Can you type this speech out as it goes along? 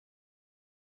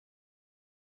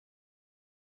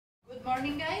Good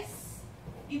morning, guys.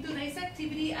 In today's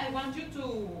activity, I want you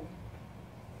to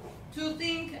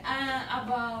think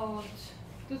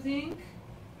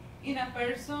in a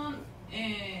person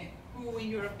who, in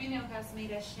your opinion, has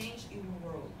made a change in the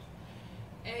world.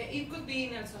 It could be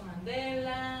Nelson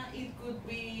Mandela, it could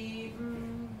be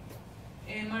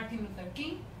Martin Luther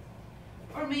King,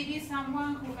 or maybe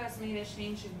someone who has made a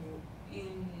change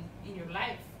in your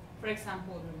life. For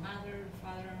example, your mother,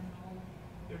 father,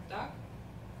 your dog.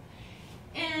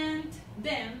 And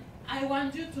then I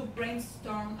want you to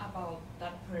brainstorm about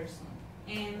that person.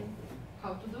 And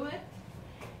how to do it?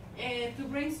 To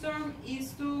brainstorm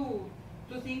is to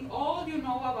think all you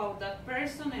know about that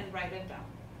person and write it down.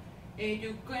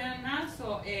 You can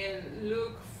also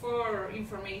look for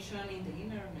information in the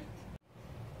internet.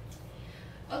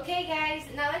 Okay guys,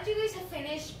 now that you guys have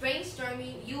finished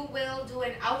brainstorming, you will do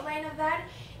an outline of that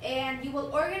and you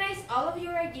will organize all of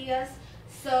your ideas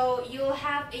so you'll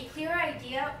have a clear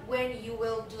idea when you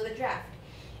will do the draft.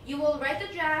 You will write the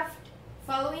draft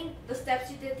following the steps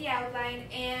you did the outline,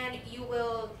 and you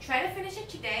will try to finish it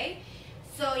today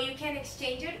so you can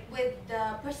exchange it with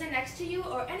the person next to you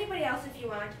or anybody else if you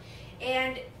want,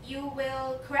 and you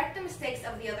will correct the mistakes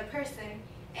of the other person,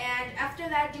 and after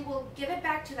that you will give it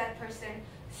back to that person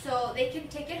so they can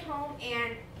take it home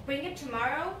and bring it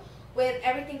tomorrow with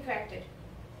everything corrected.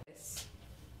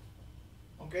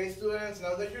 Okay, students,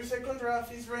 now that your second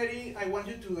draft is ready, I want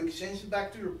you to exchange it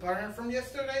back to your partner from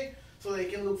yesterday so they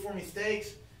can look for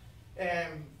mistakes.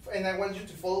 And I want you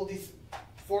to follow this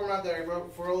format that I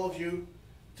wrote for all of you,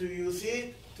 to use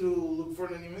it to look for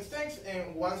any mistakes.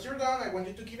 And once you're done, I want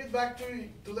you to give it back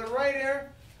to the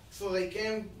writer so they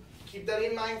can keep that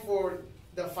in mind for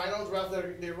the final draft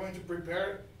that they're going to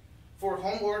prepare for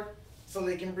homework, so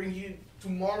they can bring you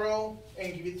tomorrow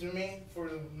and give it to me for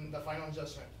the final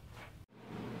judgment.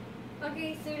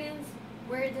 Okay, students,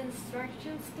 were the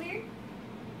instructions clear?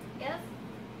 Yes?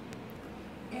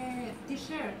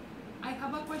 Teacher, I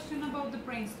have a question about the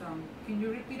brainstorm. Can you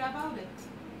repeat about it?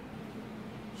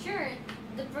 Sure.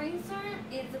 The brainstorm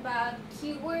is about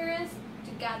keywords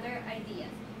to gather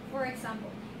ideas. For example,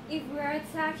 if we are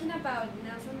talking about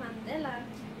Nelson Mandela,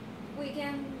 we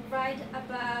can write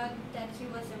about that he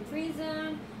was in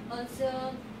prison.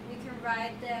 Also, we can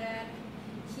write that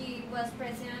he was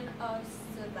president of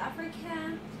South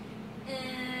Africa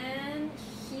and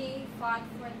he fought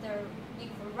for their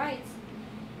equal rights.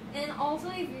 And also,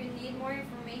 if you need more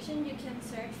information, you can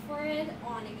search for it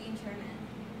on the internet.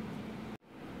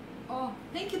 Oh,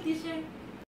 thank you, teacher.